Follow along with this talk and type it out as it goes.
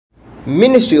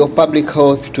Ministry of Public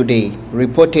Health today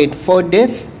reported 4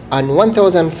 deaths and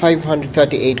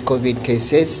 1,538 COVID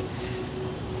cases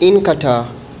in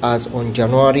Qatar as on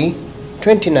January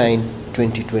 29,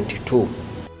 2022.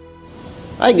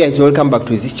 Hi guys, welcome back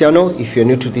to this channel. If you're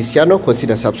new to this channel,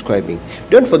 consider subscribing.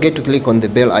 Don't forget to click on the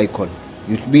bell icon.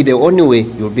 It will be the only way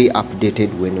you'll be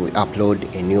updated when we upload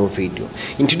a new video.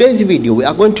 In today's video, we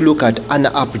are going to look at an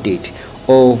update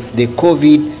of the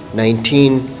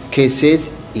COVID-19 cases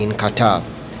in Qatar.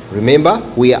 Remember,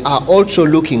 we are also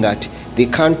looking at the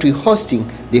country hosting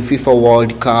the FIFA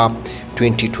World Cup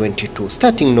 2022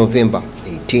 starting November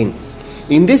 18.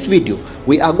 In this video,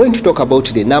 we are going to talk about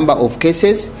the number of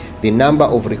cases, the number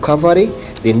of recovery,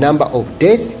 the number of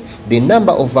deaths, the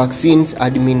number of vaccines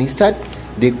administered,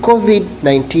 the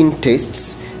COVID-19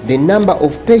 tests, the number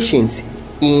of patients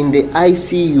in the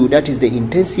ICU, that is the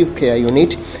intensive care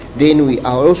unit. Then we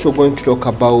are also going to talk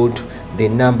about the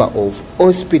number of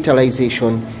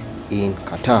hospitalization in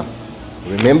Qatar.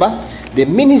 Remember, the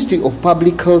Ministry of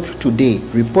Public Health today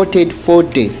reported 4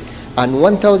 deaths and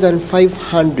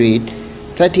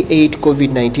 1,538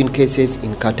 COVID-19 cases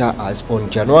in Qatar as on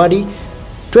January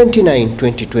 29,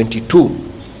 2022.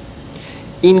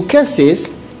 In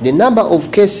cases, the number of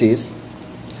cases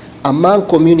among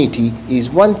community is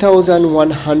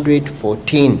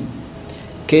 1,114.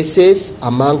 Cases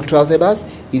among travelers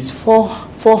is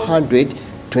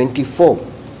 424.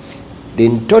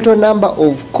 The total number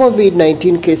of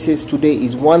COVID-19 cases today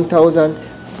is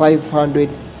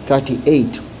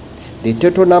 1,538. The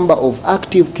total number of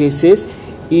active cases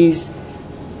is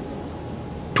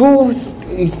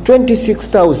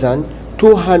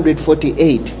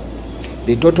 26,248.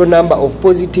 The total number of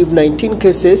positive 19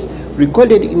 cases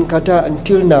recorded in Qatar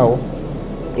until now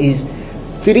is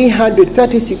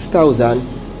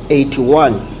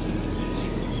 336,081.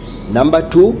 Number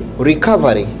 2,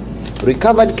 recovery.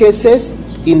 Recovered cases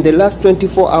in the last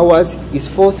 24 hours is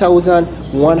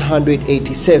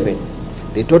 4,187.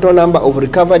 The total number of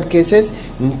recovered cases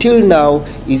until now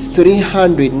is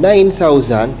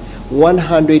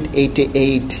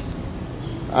 309,188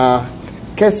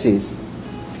 cases.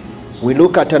 We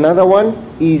look at another one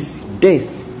is death.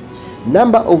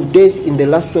 Number of deaths in the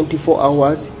last 24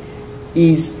 hours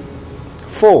is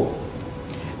 4.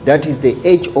 That is the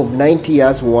age of 90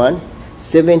 years 1,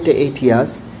 78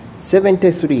 years,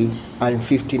 73 and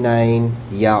 59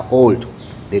 year old.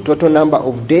 The total number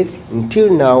of deaths until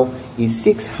now is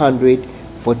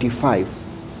 645.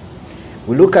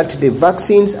 We look at the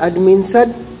vaccines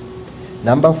administered.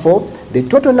 Number 4, the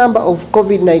total number of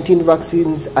COVID-19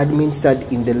 vaccines administered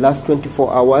in the last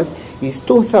 24 hours is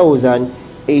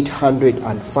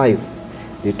 2,805.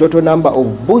 The total number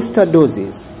of booster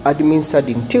doses administered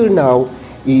until now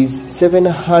is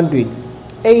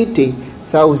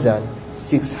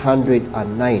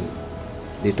 780,609.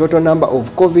 The total number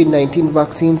of COVID-19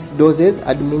 vaccines doses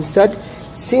administered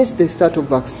since the start of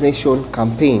vaccination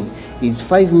campaign is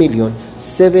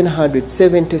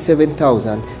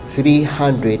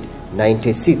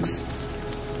 5,777,396.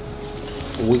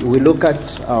 We look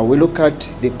at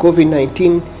the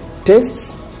COVID-19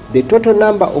 tests. The total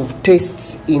number of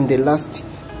tests in the last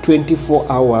 24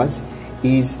 hours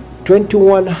is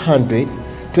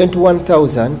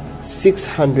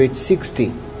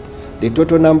 21,660. The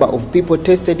total number of people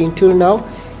tested until now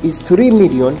is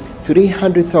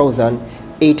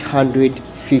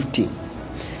 3,300,850.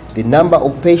 The number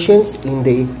of patients in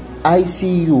the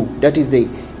ICU, that is the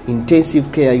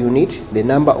intensive care unit, the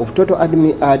number of total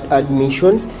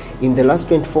admissions in the last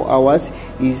 24 hours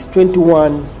is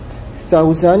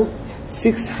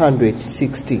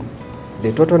 21,660.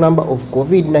 The total number of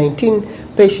COVID-19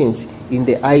 patients in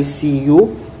the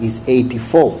ICU is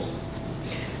 84.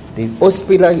 The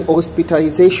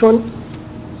hospitalization,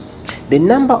 the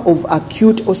number of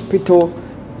acute hospital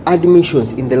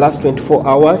admissions in the last 24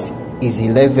 hours is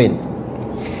 11.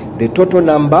 The total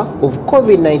number of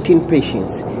COVID-19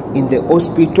 patients in the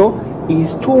hospital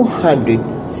is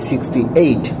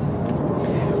 268.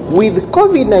 With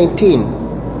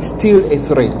COVID-19 still a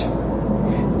threat,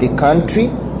 the country,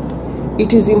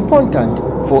 it is important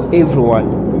for everyone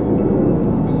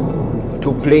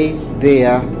to play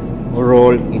their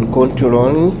role in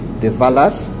controlling the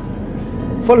virus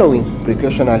following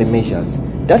precautionary measures.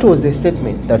 That was the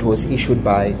statement that was issued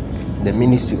by the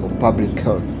Ministry of Public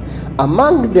Health.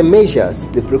 Among the measures,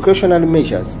 the precautionary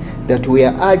measures that we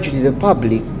are urging the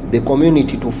public, the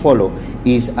community to follow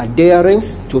is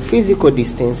adherence to physical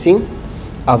distancing,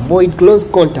 avoid close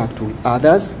contact with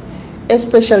others,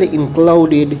 especially in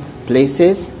crowded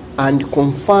places and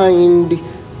confined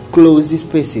closed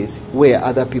spaces where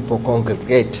other people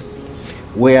congregate.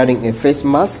 Wearing a face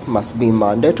mask must be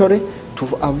mandatory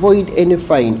to avoid any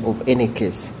fine of any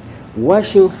case.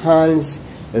 Washing hands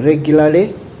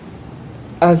regularly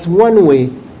as one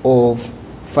way of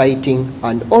fighting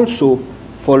and also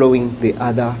following the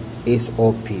other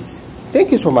SOPs.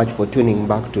 Thank you so much for tuning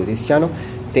back to this channel.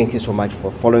 Thank you so much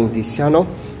for following this channel.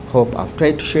 Hope I've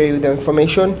tried to share you the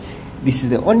information. This is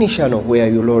the only channel where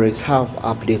you'll always have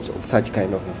updates of such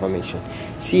kind of information.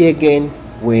 See you again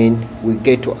when we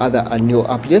get to other and new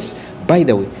updates. By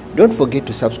the way, don't forget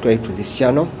to subscribe to this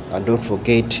channel and don't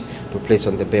forget to place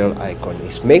on the bell icon.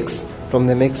 It's Mex from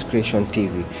the Mex Creation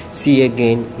TV. See you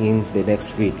again in the next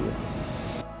video.